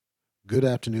Good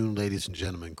afternoon, ladies and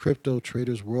gentlemen, crypto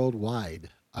traders worldwide.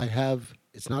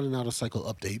 It's not an out of cycle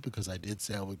update because I did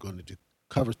say I was going to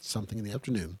cover something in the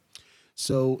afternoon.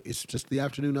 So it's just the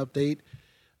afternoon update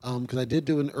because I did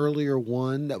do an earlier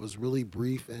one that was really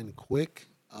brief and quick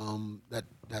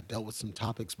that dealt with some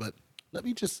topics. But let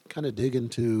me just kind of dig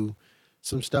into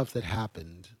some stuff that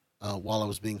happened while I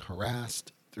was being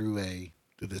harassed through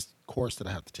this course that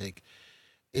I have to take.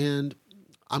 And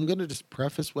I'm going to just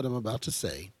preface what I'm about to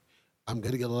say. I'm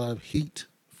going to get a lot of heat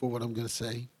for what I'm going to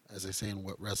say. As I say in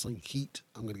wrestling, heat.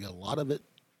 I'm going to get a lot of it.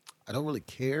 I don't really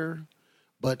care,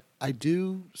 but I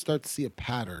do start to see a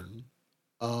pattern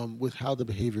with how the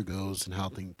behavior goes and how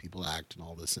people act and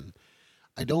all this. And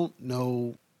I don't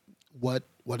know what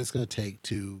it's going to take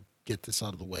to get this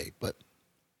out of the way. But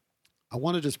I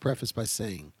want to just preface by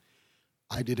saying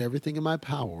I did everything in my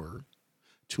power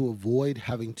to avoid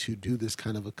having to do this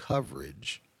kind of a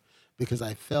coverage because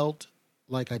I felt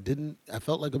like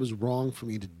it was wrong for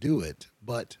me to do it,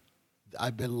 but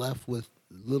I've been left with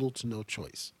little to no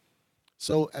choice.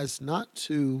 So, as not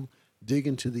to dig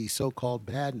into the so called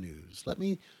bad news, let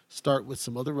me start with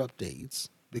some other updates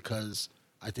because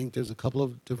I think there's a couple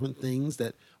of different things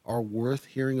that are worth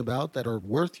hearing about, that are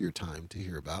worth your time to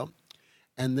hear about.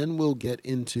 And then we'll get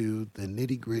into the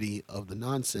nitty gritty of the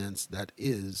nonsense that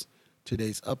is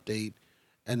today's update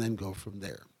and then go from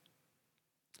there.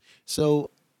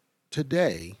 So,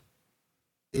 today,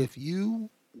 if you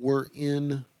were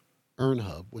in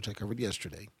EarnHub, which I covered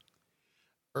yesterday,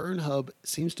 EarnHub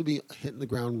seems to be hitting the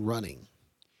ground running.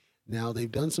 Now,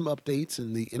 they've done some updates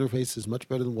and the interface is much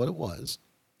better than what it was.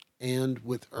 And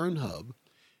with EarnHub,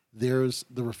 there's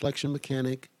the reflection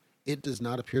mechanic. It does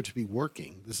not appear to be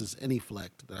working. This is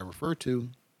AnyFlect that I refer to,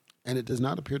 and it does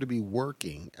not appear to be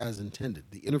working as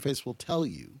intended. The interface will tell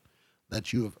you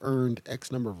that you have earned X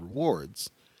number of rewards.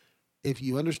 If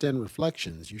you understand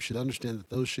reflections, you should understand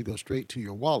that those should go straight to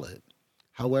your wallet.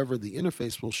 However, the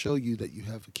interface will show you that you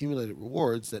have accumulated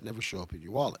rewards that never show up in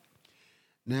your wallet.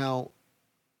 Now,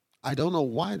 I don't know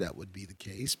why that would be the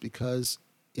case because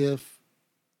if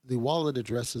the wallet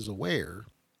address is aware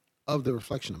of the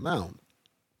reflection amount,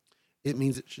 it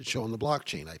means it should show on the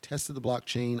blockchain. I tested the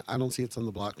blockchain. I don't see it's on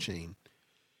the blockchain.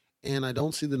 And I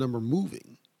don't see the number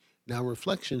moving. Now,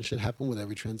 reflection should happen with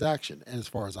every transaction. And as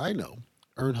far as I know,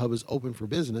 EarnHub is open for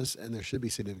business and there should be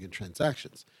significant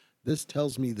transactions. This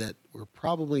tells me that we're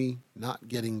probably not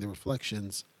getting the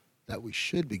reflections that we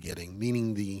should be getting,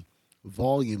 meaning the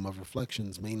volume of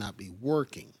reflections may not be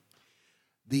working.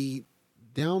 The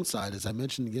downside, as I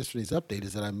mentioned in yesterday's update,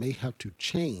 is that I may have to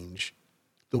change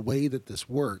the way that this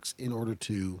works in order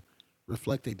to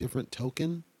reflect a different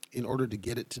token in order to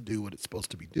get it to do what it's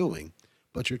supposed to be doing.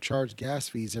 But you're charged gas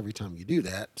fees every time you do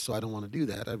that, so I don't want to do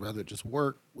that. I'd rather just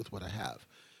work with what I have.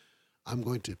 I'm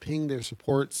going to ping their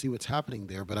support, see what's happening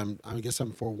there, but I guess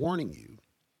I'm forewarning you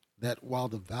that while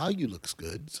the value looks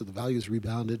good, so the value is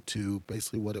rebounded to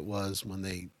basically what it was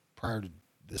when prior to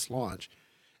this launch,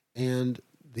 and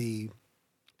the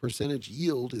percentage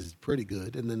yield is pretty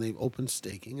good, and then they've opened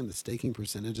staking, and the staking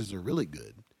percentages are really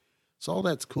good. So all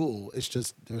that's cool. It's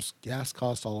just there's gas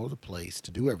costs all over the place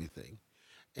to do everything,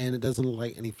 and it doesn't look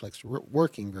like AnyFlex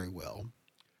working very well.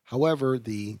 However,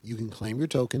 you can claim your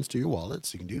tokens to your wallet,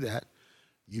 so you can do that.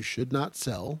 You should not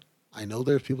sell. I know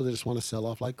there's people that just want to sell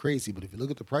off like crazy, but if you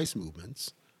look at the price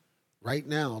movements, right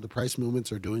now the price movements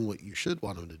are doing what you should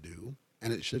want them to do,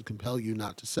 and it should compel you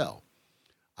not to sell.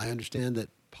 I understand that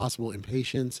possible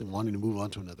impatience and wanting to move on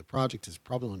to another project is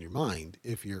probably on your mind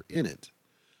if you're in it,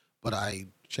 but I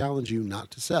challenge you not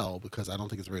to sell because I don't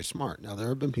think it's very smart. Now, there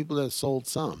have been people that have sold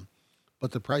some,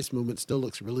 but the price movement still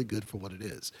looks really good for what it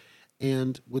is.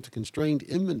 And with the constrained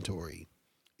inventory,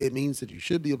 it means that you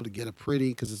should be able to get a pretty,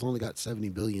 because it's only got 70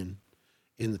 billion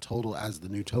in the total as the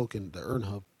new token, the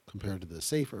EarnHub, compared to the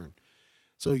SafeEarn.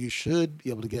 So you should be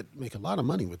able to make a lot of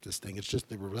money with this thing. It's just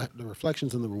the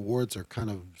reflections and the rewards are kind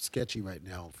of sketchy right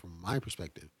now from my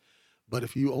perspective. But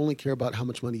if you only care about how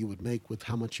much money you would make with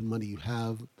how much money you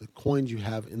have, the coins you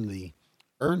have in the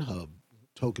EarnHub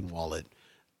token wallet,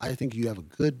 I think you have a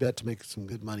good bet to make some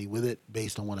good money with it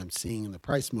based on what I'm seeing in the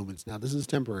price movements. Now, this is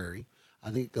temporary. I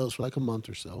think it goes for like a month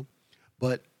or so,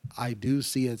 but I do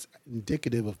see it's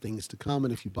indicative of things to come.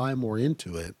 And if you buy more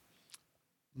into it,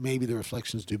 maybe the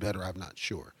reflections do better. I'm not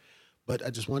sure. But I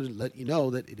just wanted to let you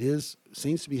know that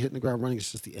seems to be hitting the ground running.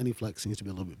 It's just the AnyFlex seems to be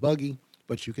a little bit buggy,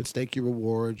 but you can stake your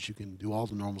rewards. You can do all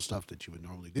the normal stuff that you would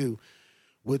normally do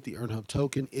with the EarnHub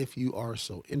token. If you are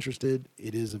so interested,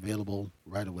 it is available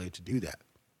right away to do that.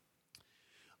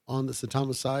 On the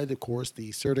Satama side, of course, the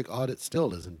CERTIC audit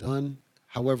still isn't done.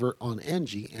 However, on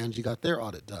Angie got their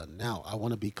audit done. Now, I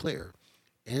want to be clear.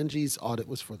 Angie's audit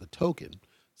was for the token.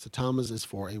 Satama's is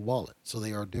for a wallet. So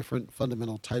they are different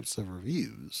fundamental types of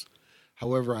reviews.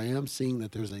 However, I am seeing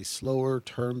that there's a slower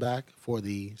turn back for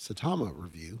the Satama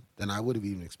review than I would have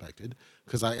even expected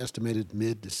because I estimated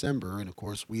mid-December. And of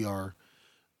course, we are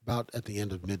about at the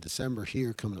end of mid-December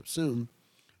here coming up soon.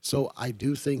 So I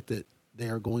do think that they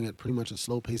are going at pretty much a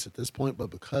slow pace at this point, but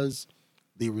because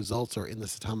the results are in the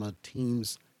Satama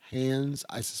team's hands,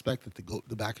 I suspect that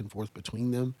the back and forth between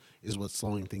them is what's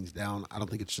slowing things down. I don't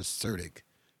think it's just Certic,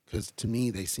 because to me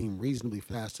they seem reasonably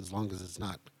fast as long as it's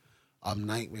not a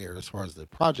nightmare as far as the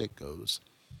project goes.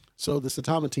 So the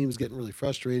Satama team is getting really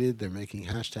frustrated. They're making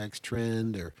hashtags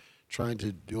trend. They're trying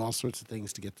to do all sorts of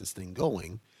things to get this thing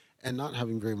going and not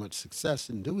having very much success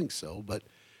in doing so. But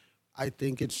I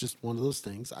think it's just one of those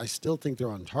things. I still think they're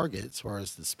on target as far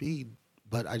as the speed,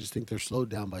 but I just think they're slowed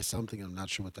down by something. I'm not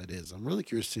sure what that is. I'm really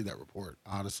curious to see that report,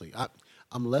 honestly.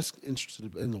 I'm less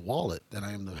interested in the wallet than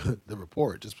I am the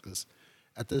report, just because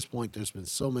at this point there's been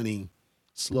so many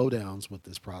slowdowns with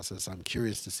this process. I'm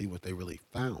curious to see what they really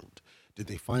found. Did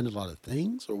they find a lot of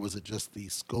things, or was it just the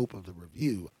scope of the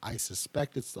review? I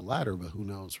suspect it's the latter, but who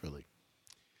knows really.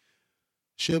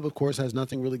 Shib, of course, has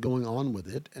nothing really going on with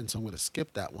it, and so I'm going to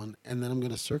skip that one. And then I'm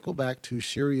going to circle back to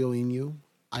Shiryo Inu.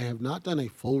 I have not done a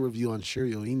full review on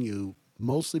Shiryo Inu,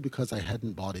 mostly because I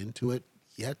hadn't bought into it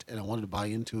yet, and I wanted to buy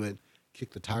into it,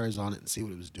 kick the tires on it, and see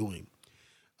what it was doing.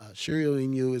 Shiryo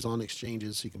Inu is on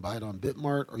exchanges, so you can buy it on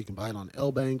Bitmart, or you can buy it on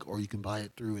LBank, or you can buy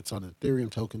it through, it's on an Ethereum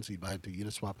token, so you buy it through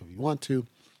Uniswap if you want to.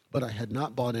 But I had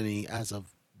not bought any as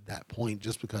of that point,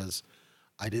 just because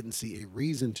I didn't see a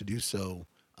reason to do so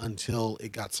until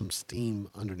it got some steam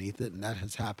underneath it, and that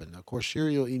has happened. Now, of course,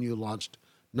 Shiryo Inu launched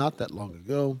not that long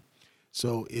ago,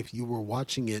 so if you were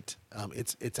watching it,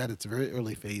 it's at its very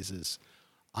early phases.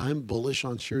 I'm bullish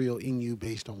on Shiryo Inu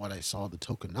based on what I saw the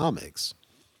tokenomics.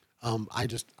 I'm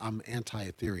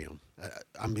anti-Ethereum.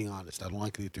 I'm being honest. I don't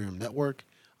like the Ethereum network.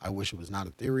 I wish it was not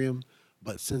Ethereum,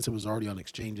 but since it was already on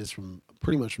exchanges from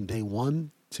pretty much from day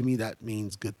one, to me that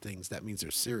means good things. That means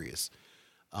they're serious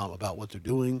about what they're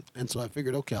doing. And so I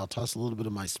figured, okay, I'll toss a little bit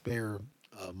of my spare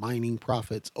mining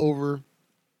profits over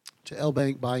to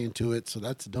LBank, buy into it. So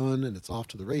that's done and it's off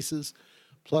to the races.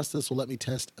 Plus, this will let me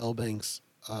test LBank's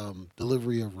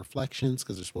delivery of reflections,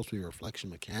 because there's supposed to be a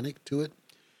reflection mechanic to it.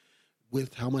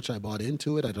 With how much I bought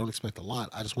into it, I don't expect a lot.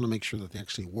 I just want to make sure that they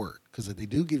actually work, because if they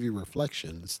do give you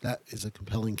reflections, that is a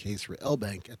compelling case for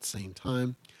LBank at the same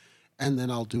time. And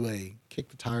then I'll do a kick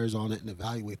the tires on it and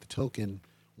evaluate the token.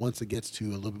 Once it gets to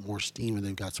a little bit more steam and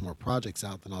they've got some more projects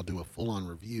out, then I'll do a full-on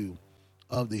review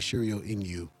of the Shiryo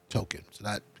Inu token. So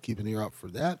that, keep an ear out for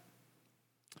that.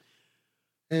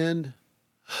 And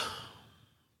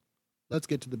let's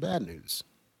get to the bad news.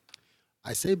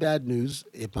 I say bad news.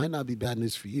 It might not be bad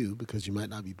news for you because you might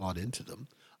not be bought into them.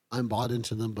 I'm bought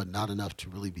into them, but not enough to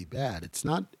really be bad. It's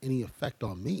not any effect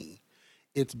on me.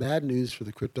 It's bad news for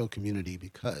the crypto community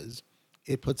because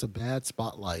it puts a bad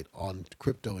spotlight on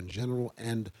crypto in general.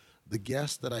 And the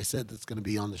guest that I said that's going to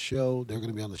be on the show, they're going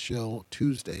to be on the show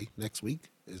Tuesday next week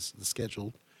is the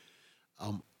schedule.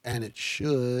 And it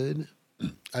should,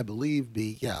 I believe,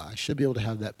 I should be able to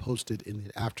have that posted in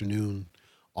the afternoon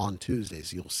on Tuesday.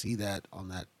 So you'll see that on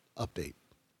that update.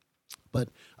 But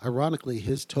ironically,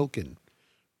 his token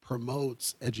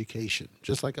promotes education,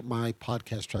 just like my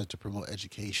podcast tries to promote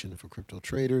education for crypto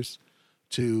traders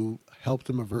to help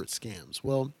them avert scams.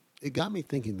 Well, it got me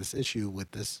thinking, this issue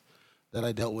with this that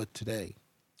I dealt with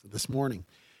this morning.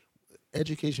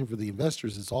 Education for the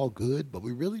investors is all good, but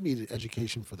we really needed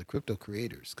education for the crypto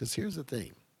creators. Because here's the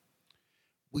thing.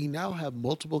 We now have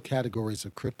multiple categories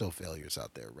of crypto failures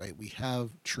out there, right? We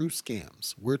have true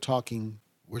scams. We're talking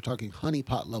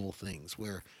honeypot level things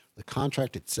where the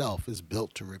contract itself is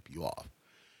built to rip you off.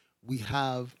 We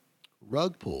have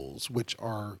rug pulls, which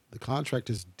are the contract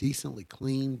is decently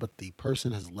clean, but the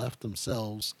person has left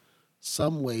themselves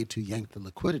some way to yank the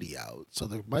liquidity out. So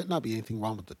there might not be anything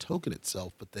wrong with the token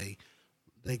itself, but they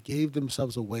gave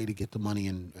themselves a way to get the money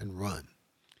and run.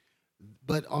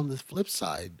 But on the flip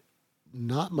side,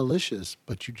 not malicious,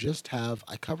 but you just have,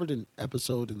 I covered an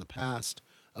episode in the past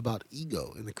about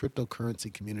ego in the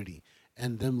cryptocurrency community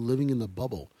and them living in the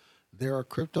bubble. There are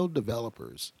crypto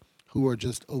developers who are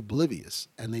just oblivious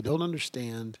and they don't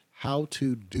understand how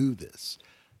to do this.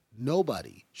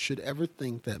 Nobody should ever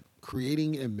think that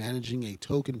creating and managing a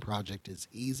token project is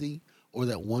easy, or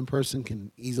that one person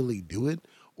can easily do it,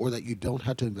 or that you don't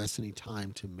have to invest any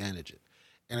time to manage it.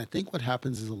 And I think what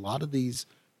happens is a lot of these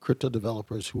crypto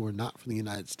developers who are not from the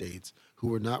United States,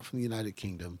 who are not from the United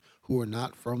Kingdom, who are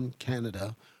not from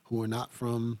Canada, who are not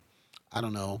from, I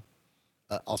don't know,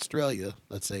 Australia,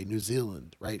 let's say New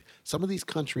Zealand, right? Some of these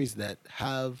countries that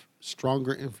have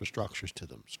stronger infrastructures to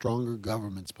them, stronger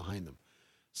governments behind them.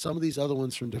 Some of these other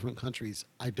ones from different countries,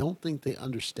 I don't think they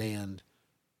understand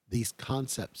these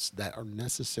concepts that are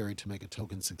necessary to make a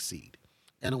token succeed.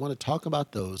 And I want to talk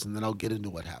about those and then I'll get into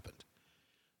what happened.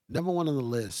 Number one on the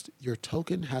list, your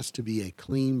token has to be a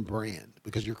clean brand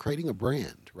because you're creating a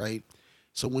brand, right?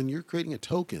 So when you're creating a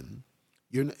token,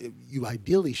 you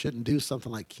ideally shouldn't do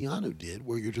something like Keanu did,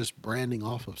 where you're just branding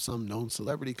off of some known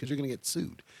celebrity because you're going to get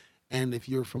sued. And if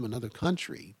you're from another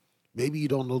country, maybe you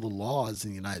don't know the laws in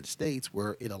the United States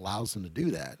where it allows them to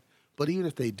do that. But even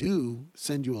if they do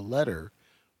send you a letter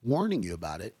warning you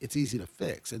about it, it's easy to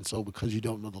fix. And so because you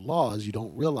don't know the laws, you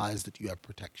don't realize that you have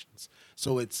protections.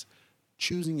 So it's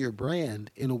choosing your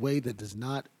brand in a way that does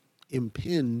not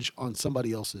impinge on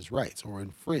somebody else's rights or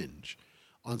infringe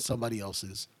on somebody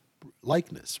else's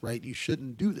likeness, right? You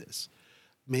shouldn't do this.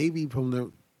 Maybe from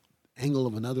the angle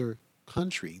of another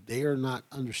country, they are not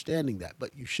understanding that,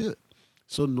 but you should.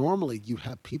 So normally you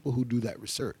have people who do that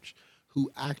research,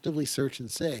 who actively search and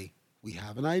say, we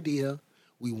have an idea.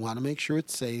 We want to make sure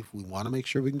it's safe. We want to make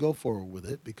sure we can go forward with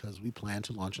it because we plan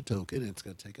to launch a token. And it's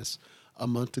going to take us a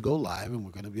month to go live, and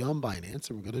we're going to be on Binance,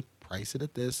 and we're going to price it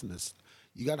at this and this.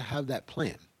 You got to have that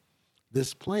plan.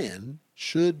 This plan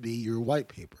should be your white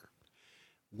paper.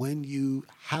 When you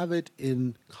have it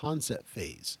in concept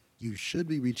phase, you should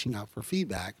be reaching out for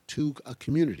feedback to a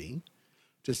community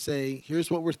to say, here's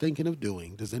what we're thinking of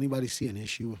doing. Does anybody see an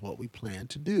issue with what we plan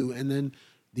to do? And then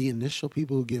the initial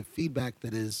people who give feedback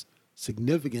that is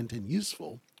significant and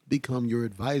useful become your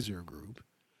advisor group.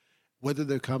 Whether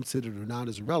they're compensated or not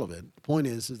is irrelevant. The point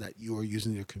is that you are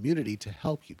using your community to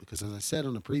help you because, as I said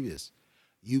on the previous,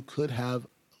 you could have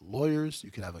lawyers,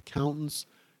 you could have accountants,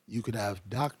 you could have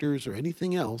doctors or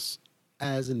anything else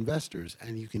as investors,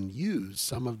 and you can use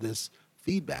some of this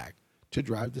feedback to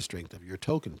drive the strength of your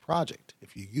token project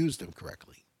if you use them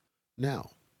correctly.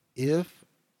 Now, if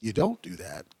you don't do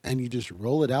that and you just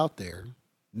roll it out there,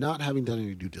 not having done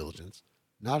any due diligence,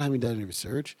 not having done any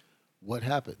research, what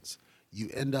happens? You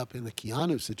end up in the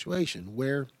Keanu situation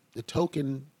where the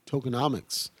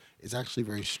tokenomics is actually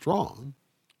very strong,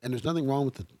 and there's nothing wrong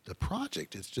with the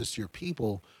project. It's just your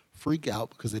people freak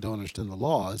out because they don't understand the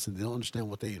laws and they don't understand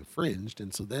what they infringed,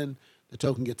 and so then the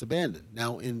token gets abandoned.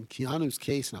 Now, in Keanu's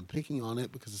case, and I'm picking on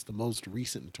it because it's the most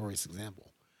recent notorious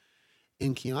example,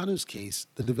 in Keanu's case,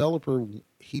 the developer,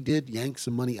 he did yank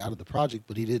some money out of the project,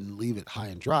 but he didn't leave it high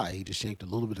and dry. He just yanked a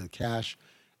little bit of the cash,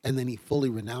 and then he fully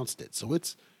renounced it. So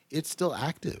it's still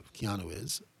active, Keanu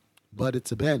is, but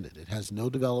it's abandoned. It has no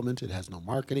development. It has no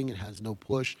marketing. It has no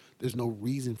push. There's no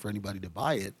reason for anybody to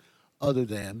buy it other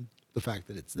than the fact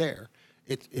that it's there.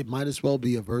 It might as well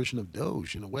be a version of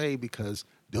Doge in a way because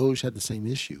Doge had the same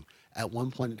issue. At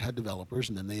one point, it had developers,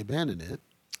 and then they abandoned it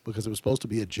because it was supposed to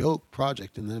be a joke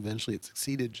project, and then eventually it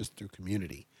succeeded just through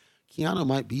community. Keanu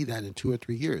might be that in 2 or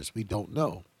 3 years. We don't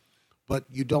know. But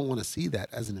you don't want to see that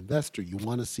as an investor. You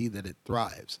want to see that it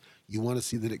thrives. You want to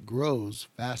see that it grows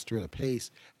faster at a pace,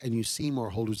 and you see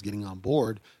more holders getting on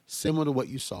board, similar to what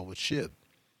you saw with SHIB.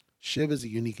 SHIB is a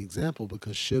unique example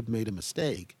because SHIB made a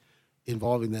mistake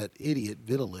involving that idiot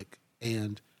Vitalik,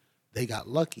 and they got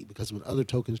lucky because when other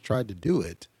tokens tried to do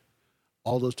it,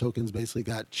 all those tokens basically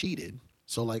got cheated.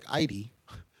 So like ID,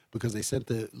 because they sent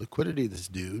the liquidity to this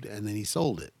dude, and then he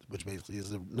sold it, which basically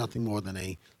is nothing more than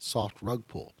a soft rug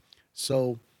pull.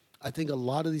 So I think a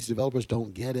lot of these developers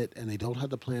don't get it, and they don't have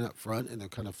the plan up front, and they're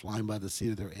kind of flying by the seat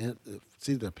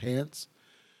of their pants.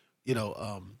 I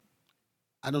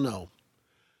don't know.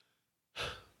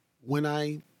 When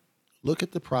I look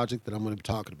at the project that I'm going to be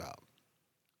talking about,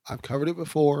 I've covered it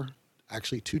before,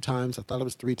 actually 2 times. I thought it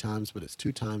was 3 times, but it's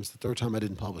 2 times. The 3rd time I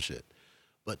didn't publish it.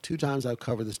 But 2 times I've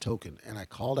covered this token, and I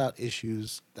called out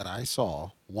issues that I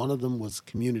saw. One of them was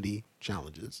community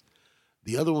challenges.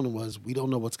 The other one was we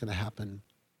don't know what's going to happen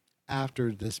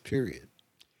after this period.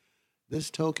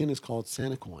 This token is called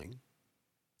SantaCoin.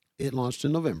 It launched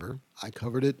in November. I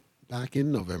covered it back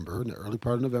in November, in the early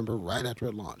part of November, right after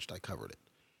it launched. I covered it.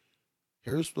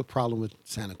 Here's the problem with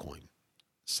SantaCoin.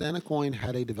 SantaCoin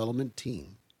had a development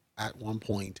team at one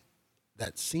point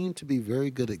that seemed to be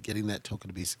very good at getting that token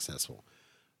to be successful.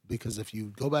 Because if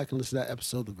you go back and listen to that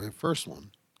episode, the very first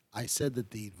one, I said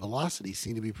that the velocity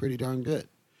seemed to be pretty darn good.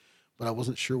 But I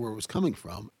wasn't sure where it was coming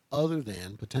from other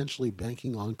than potentially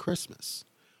banking on Christmas.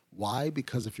 Why?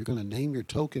 Because if you're going to name your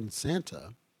token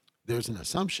Santa, there's an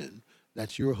assumption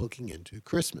that you're hooking into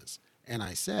Christmas. And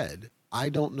I said, I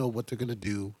don't know what they're going to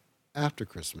do after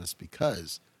Christmas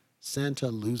because Santa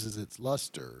loses its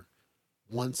luster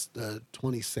once the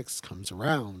 26th comes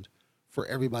around for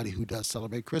everybody who does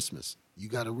celebrate Christmas. you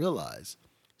got to realize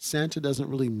Santa doesn't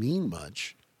really mean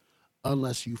much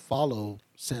unless you follow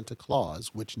Santa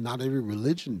Claus, which not every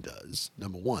religion does,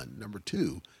 number one. Number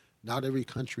two, not every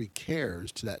country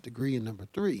cares to that degree. And number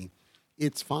three,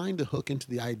 it's fine to hook into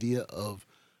the idea of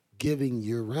giving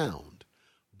year round,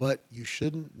 but you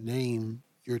shouldn't name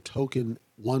your token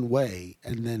one way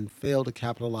and then fail to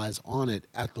capitalize on it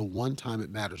at the one time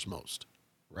it matters most,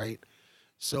 right?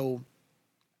 So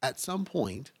at some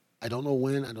point, I don't know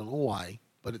when, I don't know why,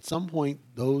 but at some point,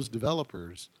 those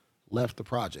developers left the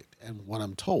project. And what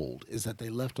I'm told is that they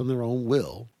left on their own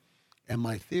will. And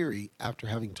my theory, after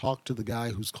having talked to the guy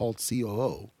who's called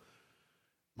COO,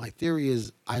 my theory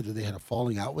is either they had a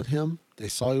falling out with him, they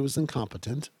saw he was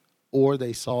incompetent, or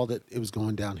they saw that it was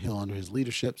going downhill under his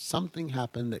leadership. Something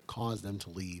happened that caused them to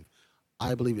leave.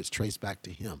 I believe it's traced back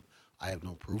to him. I have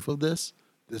no proof of this.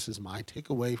 This is my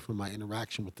takeaway from my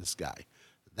interaction with this guy.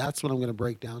 That's what I'm going to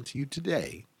break down to you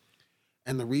today.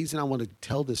 And the reason I want to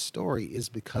tell this story is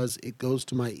because it goes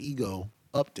to my ego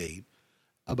update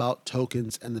about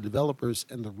tokens and the developers,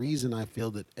 and the reason I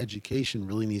feel that education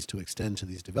really needs to extend to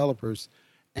these developers.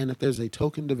 And if there's a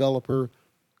token developer,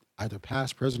 either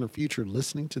past, present, or future,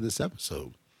 listening to this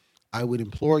episode, I would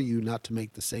implore you not to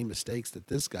make the same mistakes that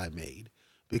this guy made,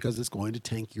 because it's going to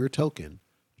tank your token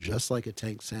just like it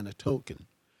tanked Santa token.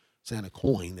 Santa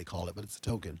coin, they call it, but it's a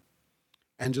token.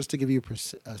 And just to give you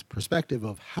a perspective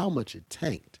of how much it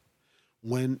tanked,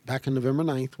 when back on November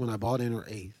 9th, when I bought in, or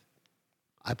 8th,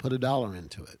 I put $1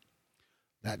 into it.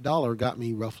 That dollar got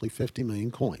me roughly 50 million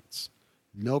coins.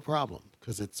 No problem,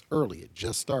 because it's early. It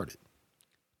just started.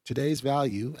 Today's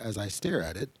value, as I stare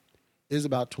at it, is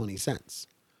about 20 cents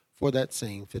for that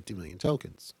same 50 million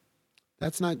tokens.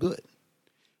 That's not good.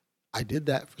 I did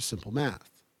that for simple math.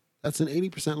 That's an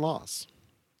 80% loss.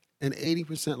 An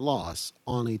 80% loss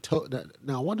on a token.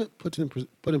 Now, I want to put in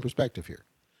perspective here.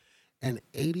 An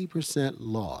 80%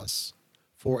 loss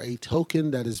for a token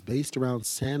that is based around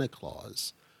Santa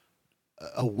Claus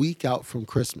a week out from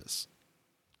Christmas.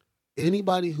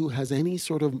 Anybody who has any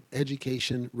sort of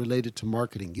education related to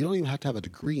marketing, you don't even have to have a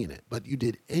degree in it, but you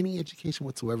did any education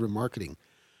whatsoever in marketing,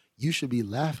 you should be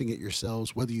laughing at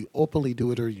yourselves, whether you openly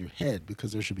do it or in your head,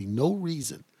 because there should be no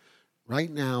reason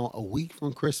right now, a week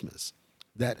from Christmas,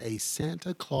 that a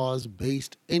Santa Claus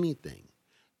based anything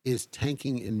is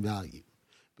tanking in value.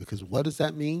 Because what does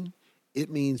that mean? It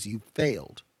means you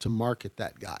failed to market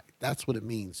that guy. That's what it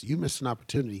means. You missed an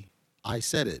opportunity. I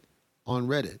said it on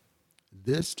Reddit.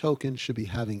 This token should be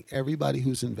having everybody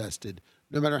who's invested,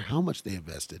 no matter how much they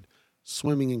invested,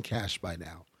 swimming in cash by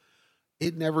now.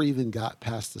 It never even got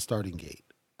past the starting gate.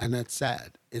 And that's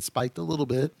sad. It spiked a little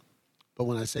bit, but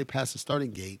when I say past the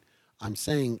starting gate, I'm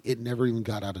saying it never even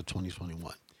got out of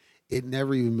 2021. It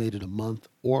never even made it a month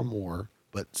or more,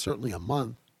 but certainly a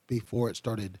month before it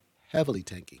started heavily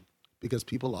tanking because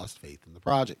people lost faith in the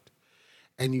project.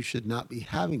 And you should not be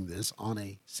having this on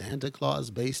a Santa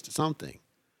Claus based something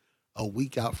a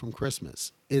week out from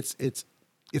Christmas. It's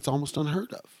almost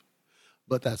unheard of,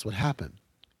 but that's what happened.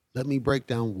 Let me break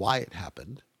down why it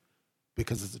happened,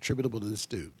 because it's attributable to this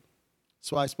dude.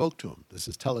 So I spoke to him. This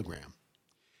is Telegram.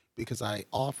 Because I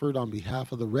offered on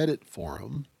behalf of the Reddit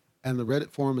forum, and the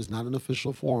Reddit forum is not an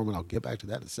official forum, and I'll get back to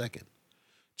that in a second,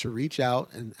 to reach out,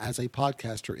 and as a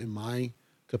podcaster in my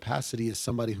capacity as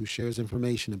somebody who shares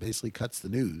information and basically cuts the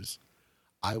news,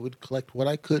 I would collect what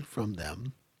I could from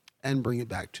them and bring it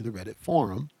back to the Reddit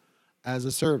forum as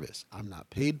a service. I'm not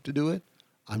paid to do it.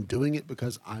 I'm doing it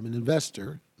because I'm an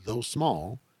investor, though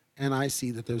small, and I see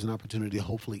that there's an opportunity to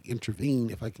hopefully intervene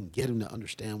if I can get him to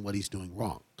understand what he's doing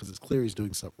wrong, because it's clear he's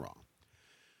doing something wrong.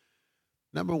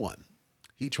 Number one,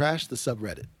 he trashed the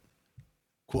subreddit.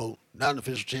 Quote, not an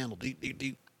official channel,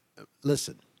 deep.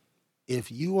 Listen,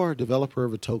 if you are a developer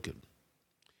of a token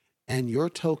and your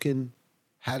token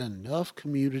had enough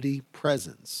community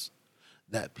presence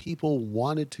that people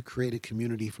wanted to create a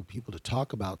community for people to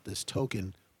talk about this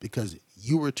token because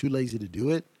you were too lazy to do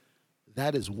it,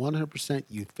 that is 100%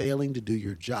 you failing to do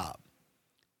your job.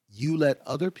 You let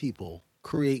other people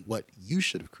create what you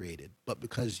should have created, but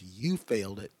because you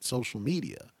failed at social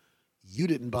media, you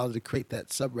didn't bother to create that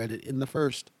subreddit in the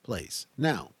first place.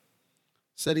 Now,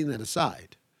 setting that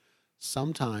aside,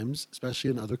 sometimes, especially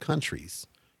in other countries,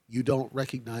 you don't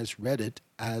recognize Reddit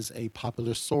as a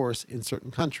popular source in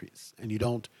certain countries, and you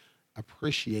don't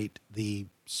appreciate the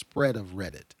spread of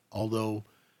Reddit. Although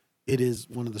it is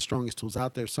one of the strongest tools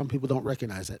out there, some people don't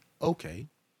recognize it. Okay,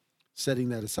 setting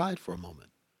that aside for a moment.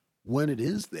 When it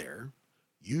is there,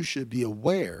 you should be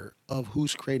aware of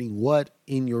who's creating what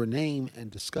in your name and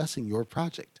discussing your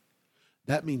project.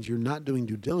 That means you're not doing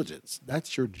due diligence.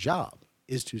 That's your job.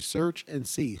 is to search and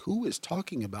see who is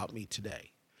talking about me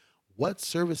today. What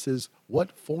services,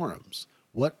 what forums,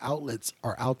 what outlets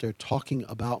are out there talking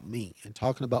about me and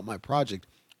talking about my project,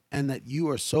 and that you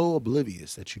are so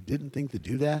oblivious that you didn't think to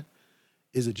do that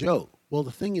is a joke. Well,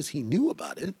 the thing is, he knew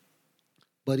about it,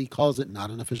 but he calls it not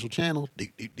an official channel,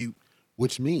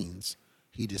 which means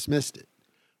he dismissed it,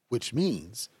 which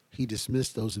means he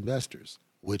dismissed those investors,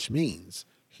 which means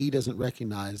he doesn't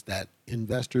recognize that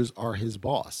investors are his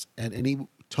boss. And any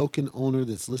token owner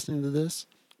that's listening to this,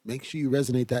 make sure you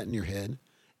resonate that in your head.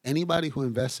 Anybody who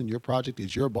invests in your project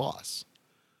is your boss.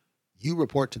 You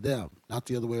report to them, not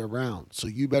the other way around. So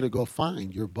you better go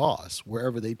find your boss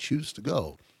wherever they choose to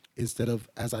go, instead of,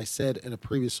 as I said in a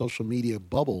previous social media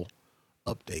bubble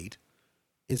update,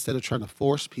 instead of trying to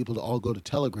force people to all go to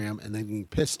Telegram and then getting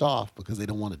pissed off because they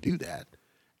don't want to do that.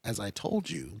 As I told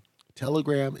you,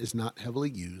 Telegram is not heavily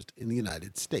used in the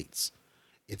United States.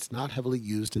 It's not heavily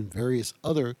used in various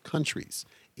other countries.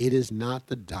 It is not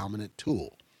the dominant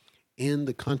tool. In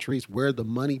the countries where the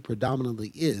money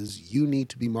predominantly is, you need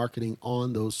to be marketing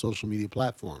on those social media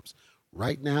platforms.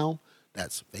 Right now,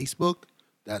 that's Facebook,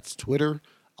 that's Twitter,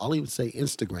 I'll even say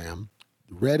Instagram,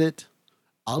 Reddit,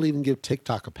 I'll even give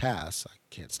TikTok a pass. I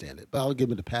can't stand it, but I'll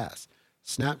give it a pass.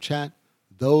 Snapchat,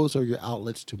 those are your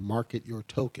outlets to market your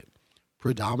token.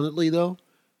 Predominantly, though,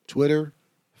 Twitter,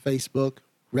 Facebook,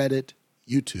 Reddit,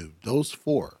 YouTube, those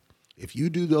four. If you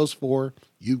do those four,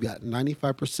 you've got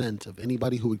 95% of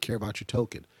anybody who would care about your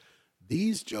token.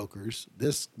 These jokers,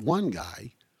 this one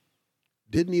guy,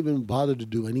 didn't even bother to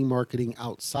do any marketing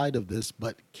outside of this,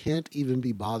 but can't even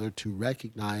be bothered to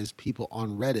recognize people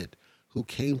on Reddit who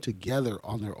came together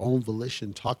on their own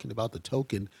volition talking about the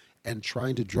token and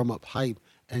trying to drum up hype,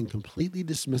 and completely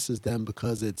dismisses them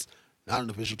because it's not an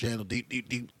official channel,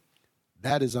 deep.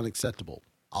 That is unacceptable.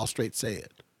 I'll straight say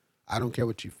it. I don't care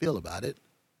what you feel about it.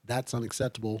 That's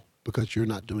unacceptable because you're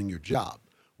not doing your job,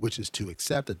 which is to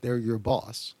accept that they're your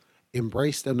boss,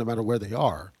 embrace them no matter where they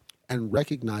are, and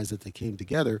recognize that they came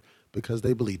together because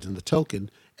they believed in the token,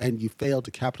 and you failed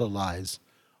to capitalize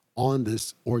on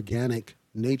this organic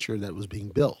nature that was being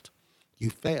built. You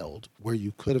failed where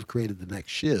you could have created the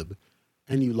next SHIB,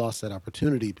 and you lost that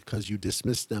opportunity because you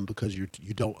dismissed them because you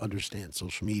don't understand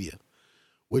social media,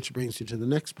 which brings you to the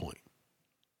next point.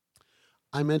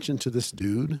 I mentioned to this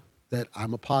dude that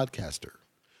I'm a podcaster.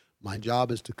 My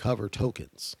job is to cover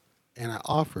tokens. And I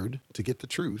offered to get the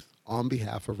truth on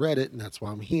behalf of Reddit, and that's why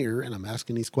I'm here, and I'm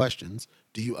asking these questions.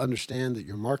 Do you understand that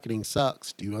your marketing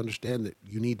sucks? Do you understand that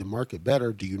you need to market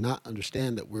better? Do you not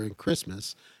understand that we're in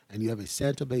Christmas and you have a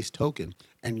Santa-based token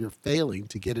and you're failing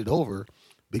to get it over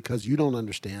because you don't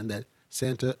understand that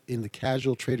Santa in the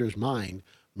casual trader's mind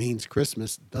means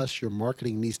Christmas, thus your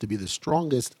marketing needs to be the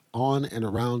strongest on and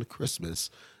around Christmas,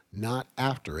 not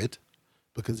after it,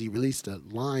 because he released a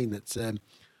line that said,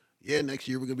 yeah, next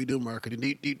year we're going to be doing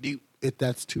marketing.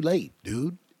 That's too late,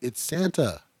 dude. It's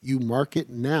Santa. You market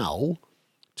now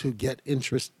to get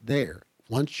interest there.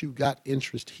 Once you've got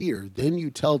interest here, then you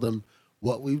tell them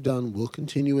what we've done will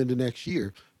continue into next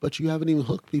year, but you haven't even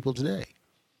hooked people today.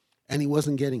 And he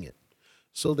wasn't getting it.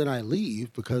 So then I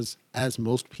leave because, as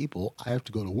most people, I have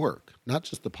to go to work, not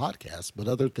just the podcast, but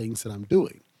other things that I'm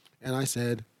doing. And I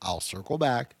said, I'll circle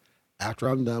back after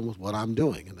I'm done with what I'm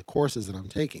doing and the courses that I'm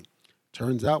taking.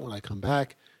 Turns out when I come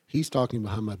back, he's talking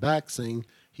behind my back saying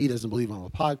he doesn't believe I'm a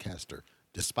podcaster,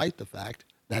 despite the fact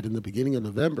that in the beginning of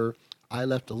November, I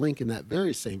left a link in that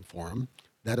very same forum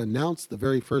that announced the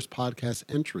very first podcast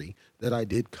entry that I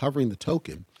did covering the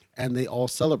token, and they all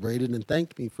celebrated and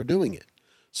thanked me for doing it.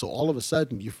 So all of a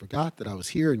sudden, you forgot that I was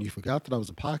here and you forgot that I was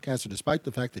a podcaster, despite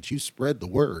the fact that you spread the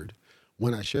word.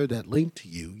 When I shared that link to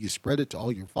you, you spread it to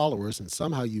all your followers, and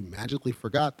somehow you magically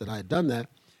forgot that I had done that.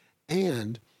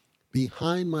 And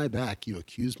behind my back, you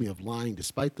accused me of lying,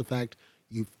 despite the fact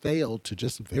you failed to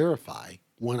just verify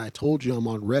when I told you I'm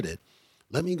on Reddit.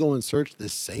 Let me go and search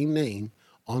this same name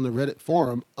on the Reddit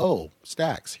forum. Oh,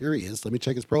 Stacks, here he is. Let me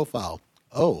check his profile.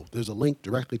 Oh, there's a link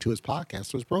directly to his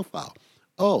podcast or his profile.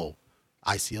 Oh,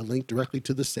 I see a link directly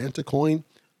to the Santa Coin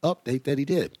update that he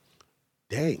did.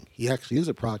 Dang, he actually is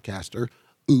a podcaster.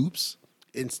 Oops.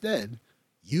 Instead,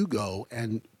 you go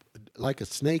and, like a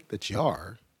snake that you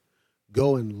are,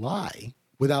 go and lie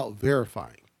without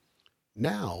verifying.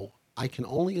 Now, I can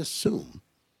only assume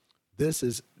this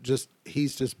is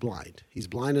he's just blind. He's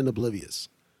blind and oblivious.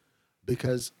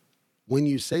 Because when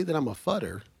you say that I'm a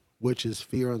fudder, which is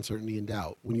fear, uncertainty, and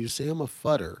doubt, when you say I'm a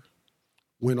fudder,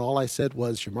 when all I said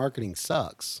was your marketing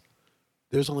sucks,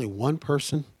 there's only one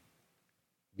person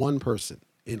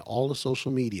in all of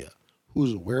social media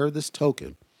who's aware of this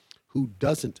token who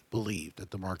doesn't believe that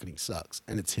the marketing sucks,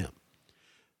 and it's him.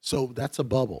 So that's a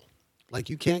bubble. Like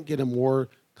you can't get a more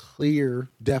clear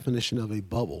definition of a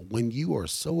bubble when you are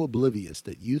so oblivious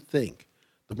that you think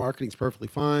the marketing's perfectly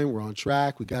fine, we're on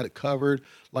track, we got it covered.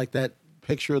 Like that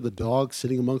picture of the dog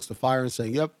sitting amongst the fire and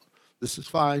saying, "Yep, this is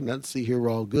fine. Let's see here,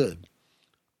 we're all good."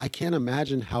 I can't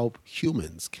imagine how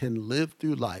humans can live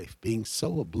through life being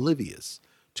so oblivious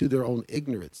to their own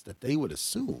ignorance that they would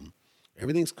assume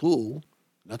everything's cool,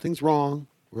 nothing's wrong,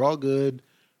 we're all good.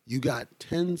 You got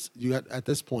at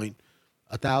this point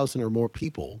 1,000 or more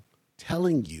people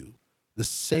telling you the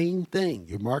same thing.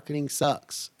 Your marketing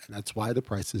sucks, and that's why the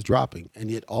price is dropping. And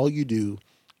yet all you do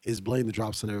is blame the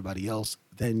drops on everybody else.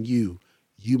 Then you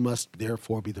must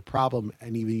therefore be the problem,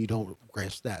 and even you don't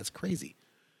grasp that. It's crazy.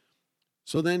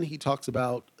 So then he talks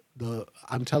about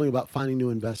I'm telling you about finding new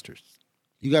investors.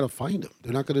 You got to find them.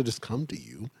 They're not going to just come to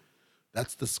you.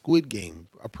 That's the Squid Game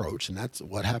approach, and that's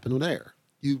what happened there.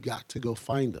 You've got to go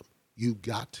find them. You've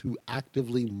got to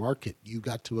actively market. You've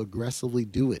got to aggressively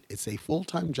do it. It's a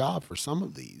full-time job for some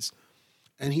of these,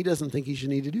 and he doesn't think he should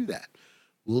need to do that.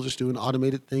 We'll just do an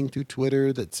automated thing through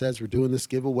Twitter that says we're doing this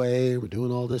giveaway, we're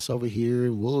doing all this over here,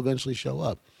 and we'll eventually show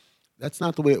up. That's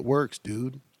not the way it works,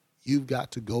 dude. You've got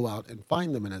to go out and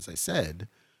find them. And as I said,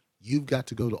 you've got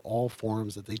to go to all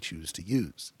forums that they choose to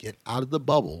use. Get out of the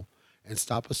bubble and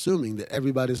stop assuming that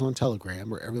everybody's on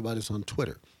Telegram or everybody's on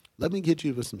Twitter. Let me get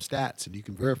you with some stats and you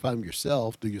can verify them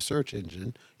yourself through your search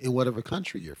engine in whatever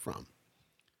country you're from.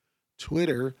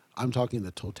 Twitter, I'm talking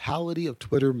the totality of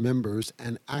Twitter members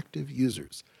and active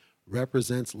users,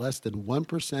 represents less than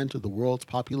 1% of the world's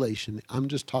population. I'm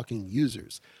just talking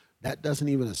users. That doesn't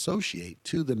even associate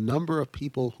to the number of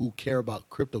people who care about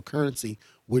cryptocurrency,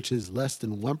 which is less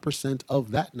than 1% of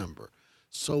that number.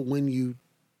 So when you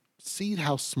see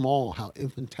how small, how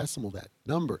infinitesimal that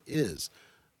number is,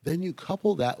 then you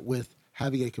couple that with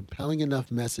having a compelling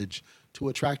enough message to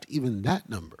attract even that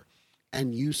number.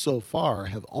 And you so far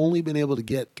have only been able to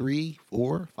get 3,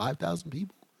 4, 5,000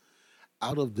 people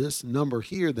out of this number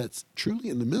here that's truly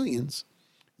in the millions.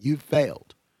 You've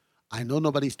failed. I know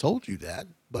nobody's told you that,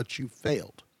 but you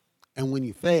failed. And when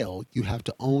you fail, you have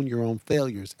to own your own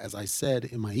failures. As I said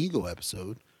in my ego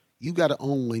episode, you got to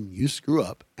own when you screw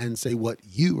up and say what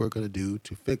you are going to do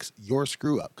to fix your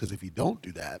screw up. Because if you don't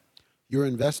do that, your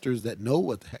investors that know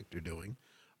what the heck they're doing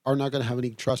are not going to have any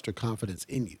trust or confidence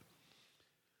in you.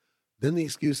 Then the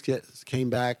excuse came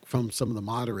back from some of the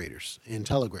moderators in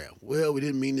Telegram. Well, we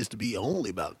didn't mean this to be only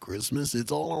about Christmas.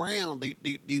 It's all around.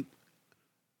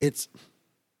 It's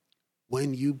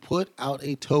when you put out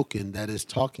a token that is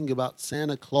talking about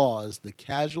Santa Claus, the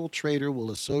casual trader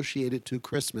will associate it to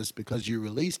Christmas because you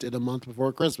released it a month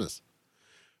before Christmas.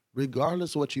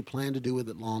 Regardless of what you plan to do with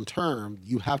it long term,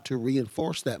 you have to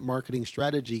reinforce that marketing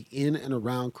strategy in and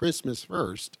around Christmas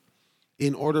first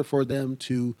in order for them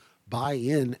to buy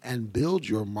in and build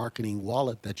your marketing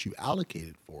wallet that you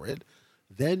allocated for it.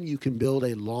 Then you can build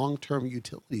a long-term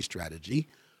utility strategy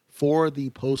for the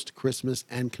post-Christmas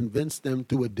and convince them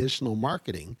through additional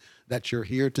marketing that you're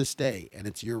here to stay and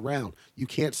it's year-round. You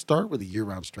can't start with a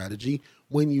year-round strategy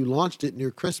when you launched it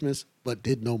near Christmas but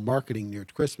did no marketing near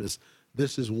Christmas.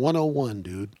 This is 101,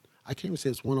 dude. I can't even say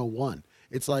it's 101.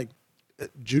 It's like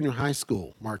junior high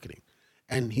school marketing,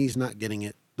 and he's not getting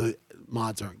it. The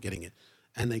mods aren't getting it,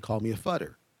 and they call me a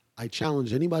fudder. I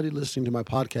challenge anybody listening to my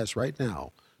podcast right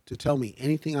now to tell me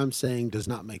anything I'm saying does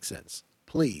not make sense.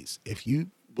 Please, if you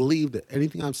believe that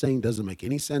anything I'm saying doesn't make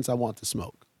any sense, I want to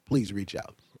smoke. Please reach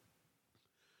out.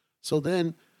 So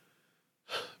then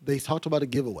they talked about a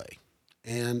giveaway,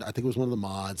 and I think it was one of the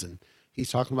mods, and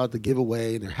he's talking about the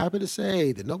giveaway, and they're happy to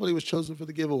say that nobody was chosen for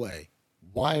the giveaway.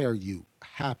 Why are you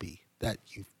happy that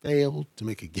you failed to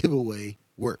make a giveaway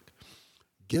work?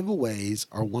 Giveaways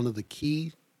are one of the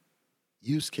key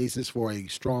use cases for a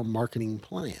strong marketing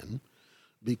plan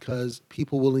because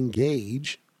people will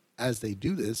engage as they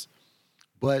do this,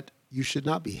 but you should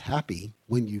not be happy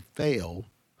when you fail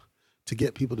to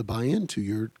get people to buy into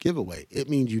your giveaway. It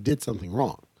means you did something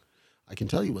wrong. I can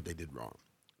tell you what they did wrong.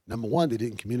 Number one, they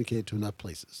didn't communicate it to enough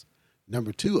places.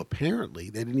 Number two, apparently,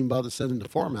 they didn't even bother sending the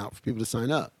form out for people to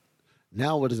sign up.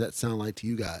 Now, what does that sound like to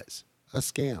you guys? A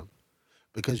scam,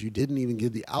 because you didn't even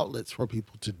give the outlets for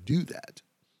people to do that.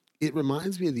 It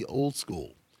reminds me of the old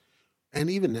school. And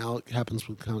even now, it happens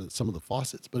with kind of some of the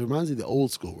faucets, but it reminds me of the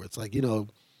old school where it's like, you know,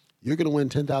 you're going to win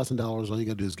 $10,000. All you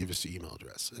got to do is give us your email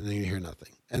address, and then you hear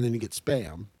nothing. And then you get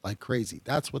spam like crazy.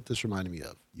 That's what this reminded me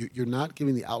of. You're not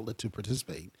giving the outlet to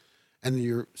participate, and then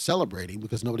you're celebrating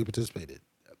because nobody participated.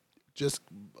 Just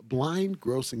blind,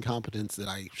 gross incompetence that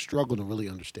I struggle to really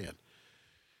understand.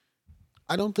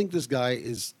 I don't think he's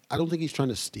trying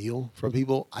to steal from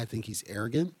people. I think he's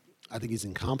arrogant. I think he's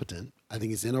incompetent. I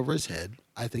think he's in over his head.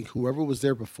 I think whoever was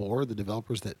there before, the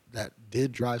developers that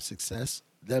did drive success,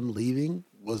 them leaving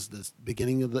was the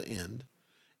beginning of the end.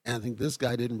 And I think this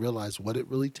guy didn't realize what it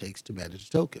really takes to manage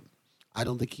a token. I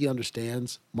don't think he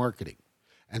understands marketing.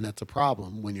 And that's a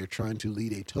problem when you're trying to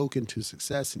lead a token to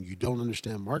success and you don't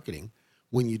understand marketing,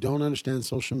 when you don't understand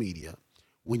social media,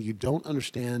 when you don't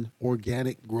understand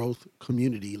organic growth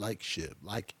community like Shib,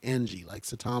 like Angie, like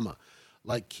Satama,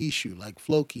 like Kishu, like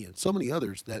Floki, and so many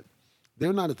others that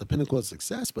they're not at the pinnacle of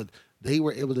success, but they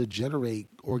were able to generate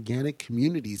organic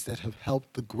communities that have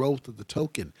helped the growth of the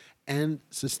token and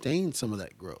sustain some of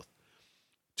that growth.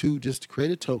 To just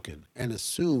create a token and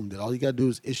assume that all you got to do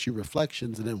is issue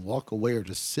reflections and then walk away or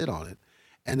just sit on it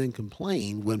and then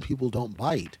complain when people don't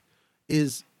bite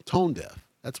is tone deaf.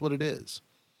 That's what it is.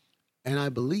 And I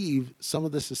believe some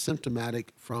of this is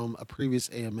symptomatic from a previous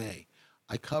AMA.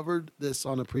 I covered this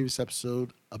on a previous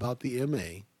episode about the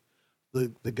AMA.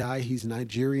 The guy, he's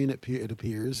Nigerian, it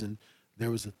appears, and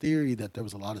there was a theory that there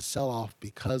was a lot of sell-off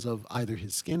because of either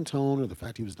his skin tone or the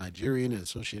fact he was Nigerian and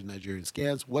associated Nigerian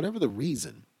scans, whatever the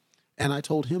reason. And I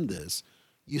told him this,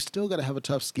 you still got to have a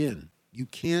tough skin. You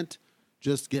can't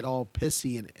just get all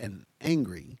pissy and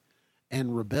angry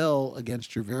and rebel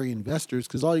against your very investors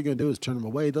because all you're going to do is turn them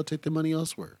away. They'll take their money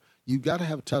elsewhere. You got to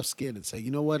have a tough skin and say, you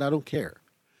know what, I don't care.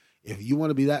 If you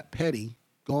want to be that petty,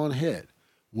 go on ahead.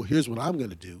 Well, here's what I'm going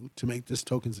to do to make this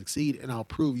token succeed, and I'll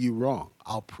prove you wrong.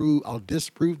 I'll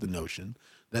disprove the notion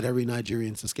that every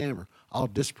Nigerian's a scammer. I'll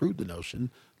disprove the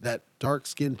notion that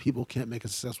dark-skinned people can't make a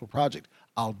successful project.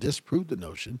 I'll disprove the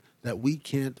notion that we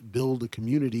can't build a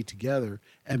community together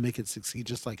and make it succeed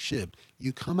just like Shib.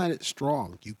 You come at it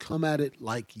strong. You come at it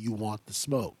like you want the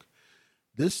smoke.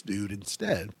 This dude,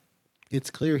 instead, it's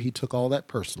clear he took all that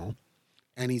personal,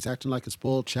 and he's acting like a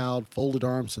spoiled child, folded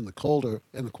arms in the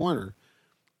corner,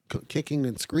 kicking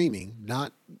and screaming,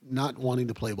 not wanting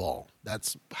to play ball.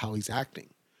 That's how he's acting.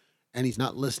 And he's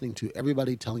not listening to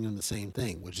everybody telling him the same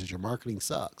thing, which is your marketing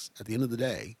sucks. At the end of the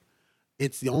day,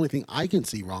 it's the only thing I can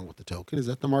see wrong with the token is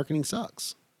that the marketing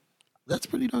sucks. That's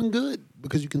pretty darn good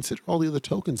because you consider all the other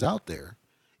tokens out there.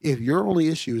 If your only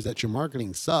issue is that your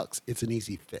marketing sucks, it's an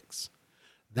easy fix.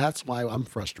 That's why I'm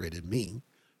frustrated, me.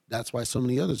 That's why so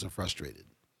many others are frustrated,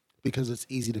 because it's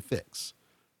easy to fix.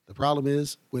 The problem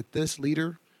is with this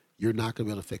leader, you're not going to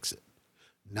be able to fix it.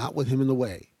 Not with him in the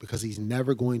way, because he's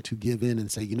never going to give in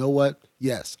and say, you know what?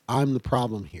 Yes, I'm the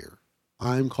problem here.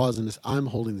 I'm causing this. I'm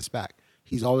holding this back.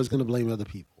 He's always going to blame other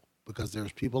people because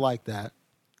there's people like that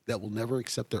that will never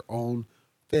accept their own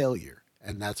failure.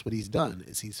 And that's what he's done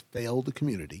is he's failed the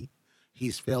community.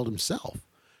 He's failed himself.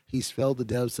 He's failed the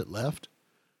devs that left.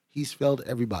 He's failed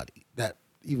everybody that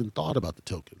even thought about the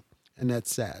token. And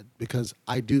that's sad because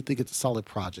I do think it's a solid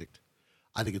project.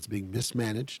 I think it's being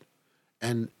mismanaged.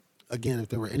 And again, if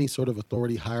there were any sort of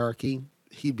authority hierarchy,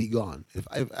 he'd be gone. If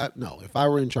I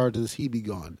were in charge of this, he'd be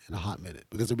gone in a hot minute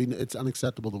because it's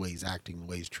unacceptable the way he's acting, the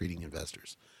way he's treating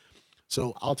investors.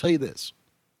 So I'll tell you this.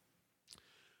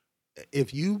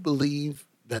 If you believe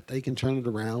that they can turn it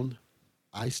around,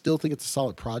 I still think it's a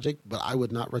solid project, but I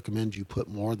would not recommend you put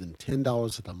more than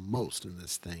 $10 at the most in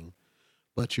this thing.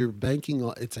 But you're banking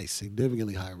on, it's a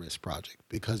significantly high risk project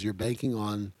because you're banking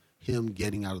on him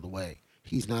getting out of the way.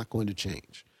 He's not going to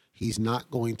change. He's not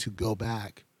going to go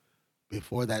back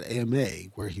before that AMA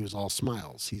where he was all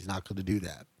smiles. He's not going to do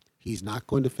that. He's not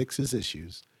going to fix his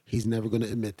issues. He's never going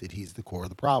to admit that he's the core of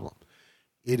the problem.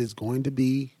 It is going to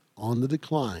be on the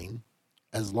decline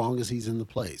as long as he's in the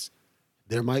place.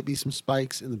 There might be some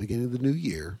spikes in the beginning of the new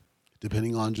year,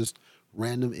 depending on just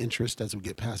random interest as we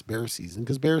get past bear season,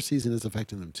 because bear season is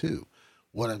affecting them too.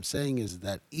 What I'm saying is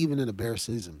that even in a bear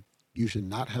season, you should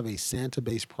not have a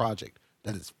Santa-based project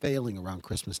that is failing around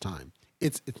Christmas time.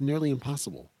 It's nearly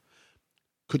impossible.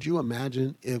 Could you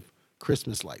imagine if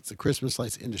Christmas lights, the Christmas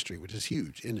lights industry, which is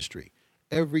huge industry,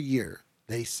 every year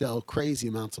they sell crazy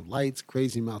amounts of lights,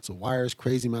 crazy amounts of wires,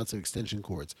 crazy amounts of extension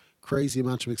cords, crazy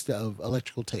amounts of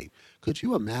electrical tape. Could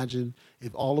you imagine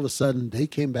if all of a sudden they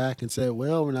came back and said,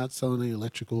 well, we're not selling any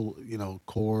electrical,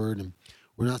 cord, and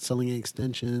we're not selling any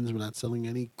extensions, we're not selling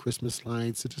any Christmas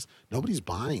lights. It's just nobody's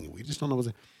buying it. We just don't know what's.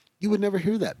 You would never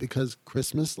hear that because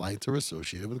Christmas lights are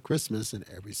associated with Christmas, and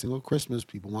every single Christmas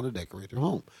people want to decorate their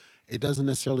home. It doesn't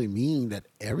necessarily mean that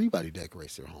everybody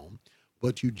decorates their home,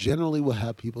 but you generally will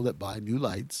have people that buy new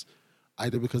lights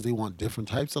either because they want different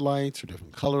types of lights or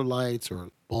different color lights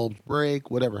or bulbs break,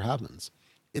 whatever happens.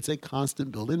 It's a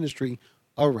constant build industry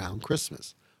around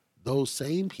Christmas. Those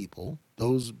same people,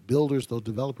 those builders, those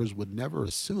developers would never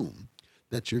assume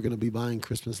that you're going to be buying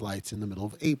Christmas lights in the middle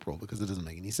of April because it doesn't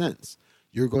make any sense.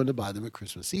 You're going to buy them at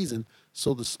Christmas season.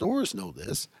 So the stores know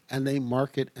this, and they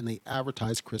market and they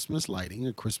advertise Christmas lighting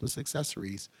and Christmas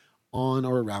accessories on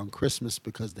or around Christmas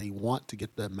because they want to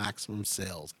get the maximum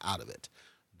sales out of it.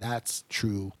 That's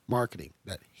true marketing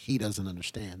that he doesn't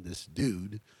understand, this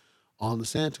dude on the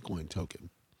Santa coin token.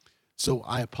 So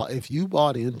if you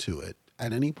bought into it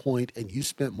at any point and you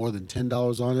spent more than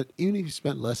 $10 on it, even if you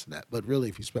spent less than that, but really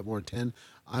if you spent more than 10,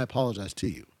 I apologize to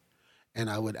you. And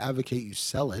I would advocate you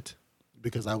sell it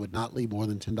because I would not leave more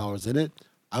than $10 in it.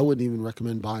 I wouldn't even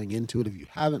recommend buying into it if you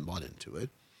haven't bought into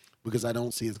it because I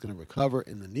don't see it's going to recover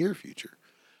in the near future.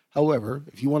 However,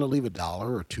 if you want to leave $1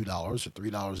 or $2 or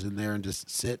 $3 in there and just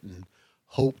sit and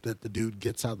hope that the dude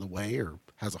gets out of the way or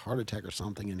has a heart attack or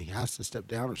something and he has to step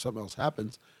down or something else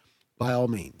happens, by all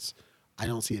means. I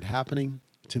don't see it happening.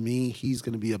 To me, he's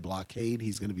going to be a blockade.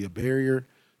 He's going to be a barrier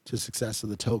to success of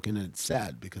the token. And it's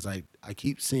sad because I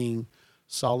keep seeing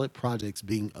solid projects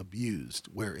being abused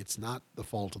where it's not the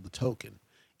fault of the token.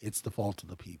 It's the fault of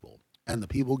the people. And the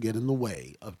people get in the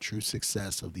way of true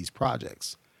success of these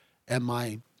projects. And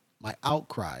my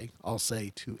outcry, I'll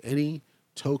say, to any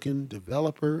token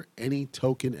developer, any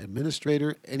token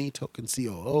administrator, any token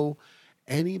COO,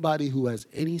 anybody who has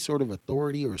any sort of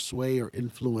authority or sway or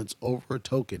influence over a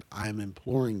token, I'm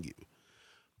imploring you.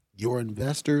 Your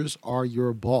investors are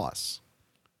your boss.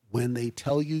 When they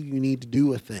tell you you need to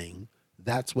do a thing,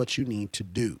 that's what you need to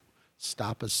do.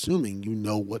 Stop assuming you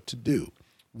know what to do.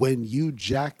 When you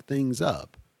jack things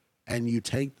up and you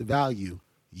take the value,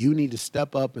 you need to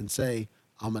step up and say,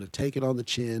 I'm going to take it on the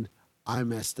chin. I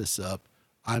messed this up.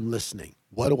 I'm listening.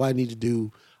 What do I need to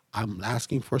do? I'm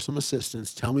asking for some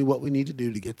assistance. Tell me what we need to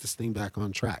do to get this thing back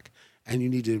on track. And you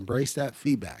need to embrace that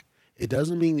feedback. It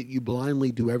doesn't mean that you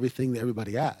blindly do everything that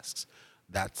everybody asks.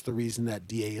 That's the reason that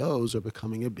DAOs are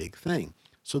becoming a big thing,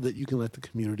 so that you can let the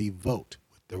community vote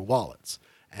with their wallets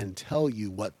and tell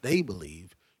you what they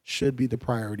believe should be the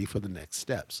priority for the next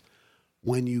steps.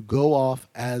 When you go off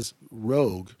as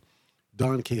rogue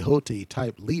Don Quixote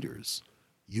type leaders,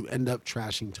 you end up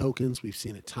trashing tokens. We've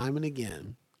seen it time and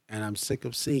again, and I'm sick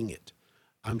of seeing it.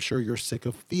 I'm sure you're sick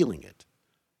of feeling it.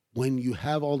 When you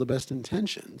have all the best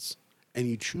intentions and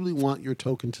you truly want your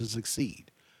token to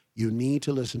succeed, you need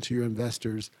to listen to your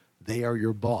investors. They are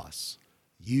your boss.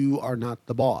 You are not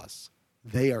the boss.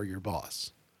 They are your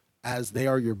boss. As they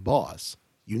are your boss,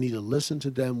 you need to listen to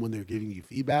them when they're giving you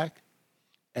feedback.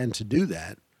 And to do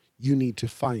that, you need to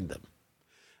find them.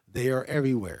 They are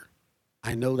everywhere.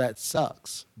 I know that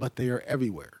sucks, but they are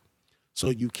everywhere. So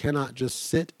you cannot just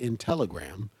sit in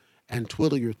Telegram and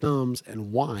twiddle your thumbs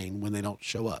and whine when they don't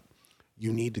show up.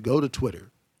 You need to go to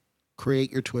Twitter,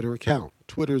 create your Twitter account.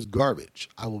 Twitter is garbage.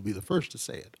 I will be the first to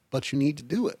say it, but you need to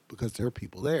do it because there are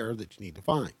people there that you need to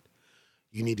find.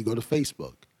 You need to go to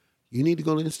Facebook. You need to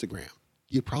go to Instagram.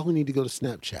 You probably need to go to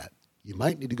Snapchat. You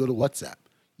might need to go to WhatsApp.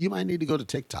 You might need to go to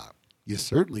TikTok. You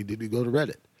certainly need to go to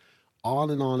Reddit. On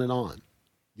and on and on.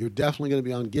 You're definitely going to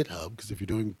be on GitHub because if you're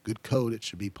doing good code, it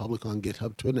should be public on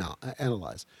GitHub to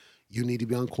analyze. You need to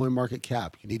be on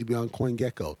CoinMarketCap. You need to be on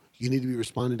CoinGecko. You need to be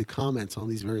responding to comments on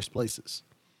these various places.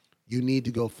 You need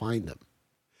to go find them.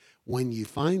 When you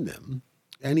find them,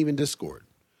 and even Discord,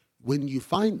 when you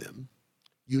find them,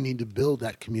 you need to build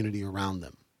that community around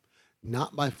them,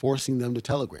 not by forcing them to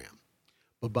Telegram,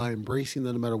 but by embracing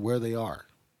them no matter where they are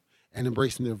and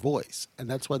embracing their voice. And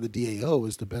that's why the DAO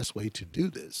is the best way to do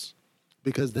this,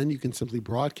 because then you can simply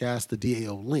broadcast the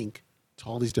DAO link to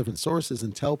all these different sources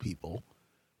and tell people,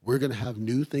 we're going to have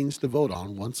new things to vote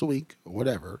on once a week or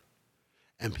whatever.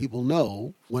 And people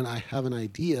know when I have an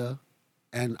idea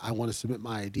and I want to submit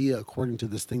my idea according to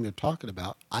this thing they're talking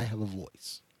about, I have a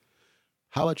voice.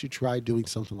 How about you try doing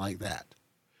something like that?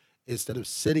 Instead of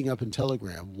sitting up in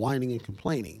Telegram, whining and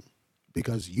complaining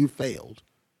because you failed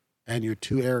and you're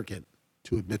too arrogant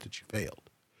to admit that you failed.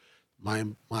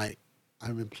 I'm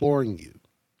imploring you,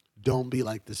 don't be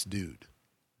like this dude.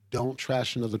 Don't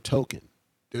trash another token.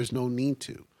 There's no need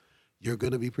to. You're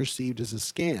going to be perceived as a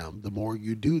scam the more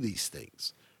you do these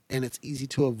things. And it's easy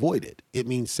to avoid it. It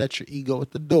means set your ego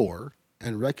at the door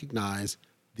and recognize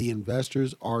the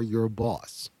investors are your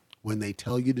boss. When they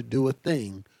tell you to do a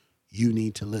thing, you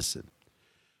need to listen.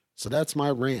 So that's my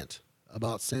rant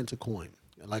about Santa Coin.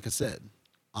 And like I said,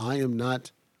 I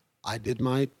did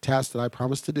my task that I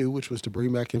promised to do, which was to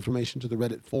bring back information to the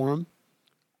Reddit forum.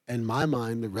 In my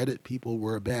mind, the Reddit people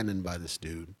were abandoned by this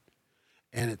dude.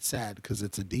 And it's sad because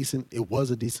it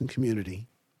was a decent community,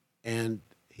 and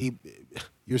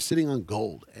you're sitting on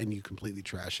gold and you completely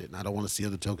trash it. And I don't want to see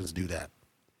other tokens do that.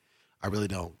 I really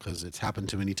don't, because it's happened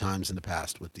too many times in the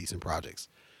past with decent projects.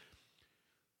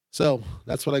 So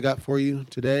that's what I got for you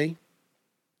today.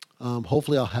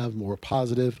 Hopefully, I'll have more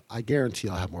positive. I guarantee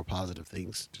I'll have more positive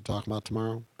things to talk about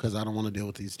tomorrow because I don't want to deal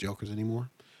with these jokers anymore.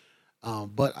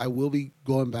 But I will be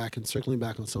going back and circling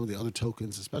back on some of the other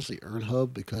tokens, especially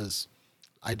EarnHub, because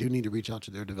I do need to reach out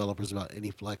to their developers about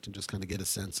AnyFlect and just kind of get a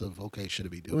sense of, okay, should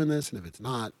it be doing this? And if it's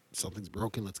not, something's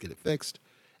broken, let's get it fixed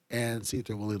and see if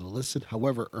they're willing to listen.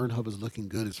 However, EarnHub is looking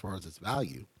good as far as its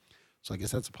value. So I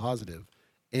guess that's a positive.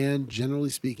 And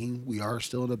generally speaking, we are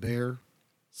still in a bear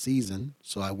season.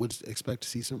 So I would expect to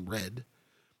see some red,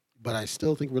 but I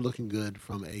still think we're looking good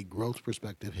from a growth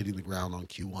perspective hitting the ground on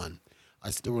Q1.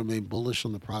 I still remain bullish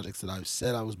on the projects that I've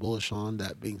said I was bullish on,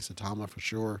 that being Satama for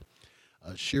sure,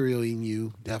 Shirio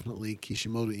Inu, definitely,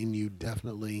 Kishimoto Inu,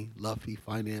 definitely, Luffy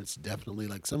Finance, definitely.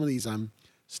 Like some of these I'm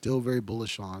still very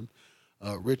bullish on.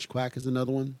 Rich Quack is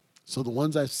another one. So the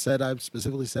ones I've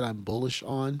specifically said I'm bullish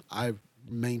on, I've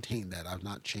maintained that. I've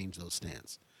not changed those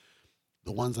stance.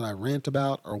 The ones that I rant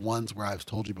about are ones where I've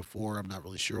told you before, I'm not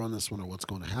really sure on this one or what's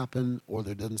going to happen, or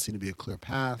there doesn't seem to be a clear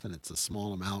path and it's a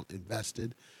small amount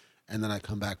invested. And then I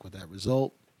come back with that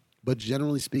result. But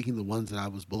generally speaking, the ones that I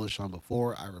was bullish on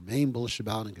before, I remain bullish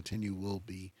about and continue will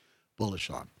be bullish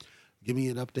on. Give me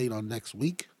an update on next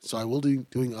week. So I will be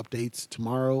doing updates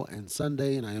tomorrow and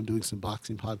Sunday, and I am doing some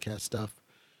boxing podcast stuff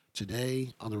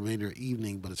today on the remainder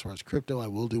evening. But as far as crypto, I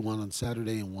will do one on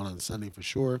Saturday and one on Sunday for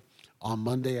sure. On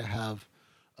Monday, I have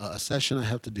a session I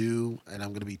have to do, and I'm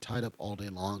going to be tied up all day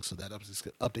long. So that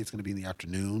update's going to be in the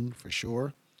afternoon for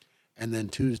sure. And then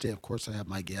Tuesday, of course, I have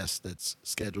my guest that's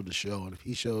scheduled to show, and if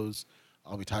he shows,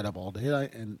 I'll be tied up all day,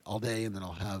 and then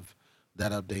I'll have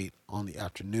that update on the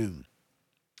afternoon.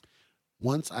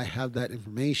 Once I have that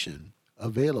information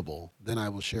available, then I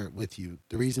will share it with you.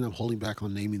 The reason I'm holding back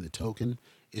on naming the token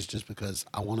is just because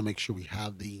I want to make sure we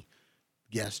have the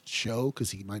guest show,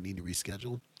 because he might need to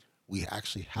reschedule. We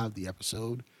actually have the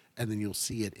episode, and then you'll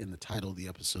see it in the title of the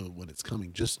episode when it's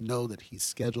coming. Just know that he's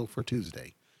scheduled for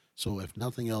Tuesday. So if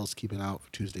nothing else, keep an eye out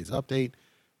for Tuesday's update.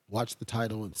 Watch the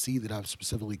title and see that I've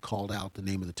specifically called out the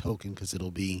name of the token, because it'll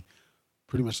be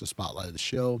pretty much the spotlight of the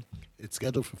show. It's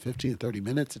scheduled for 15 to 30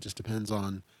 minutes. It just depends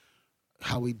on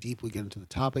how deep we get into the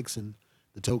topics. And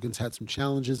the token's had some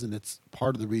challenges, and it's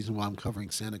part of the reason why I'm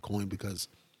covering Santa Coin, because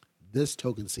this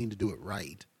token seemed to do it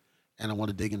right. And I want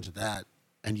to dig into that.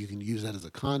 And you can use that as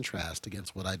a contrast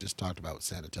against what I just talked about with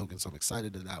Santa Token. So I'm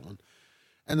excited to that one.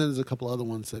 And then there's a couple other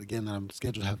ones that, again, that I'm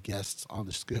scheduled to have guests on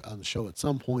the show at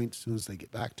some point as soon as they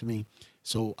get back to me.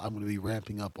 So I'm going to be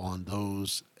ramping up on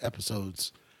those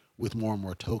episodes with more and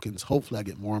more tokens. Hopefully I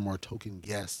get more and more token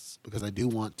guests, because I do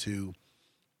want to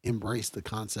embrace the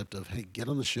concept of, hey, get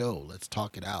on the show. Let's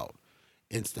talk it out.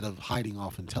 Instead of hiding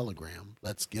off in Telegram,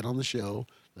 let's get on the show.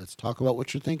 Let's talk about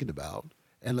what you're thinking about,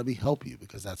 and let me help you,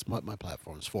 because that's what my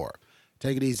platform is for.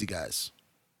 Take it easy, guys.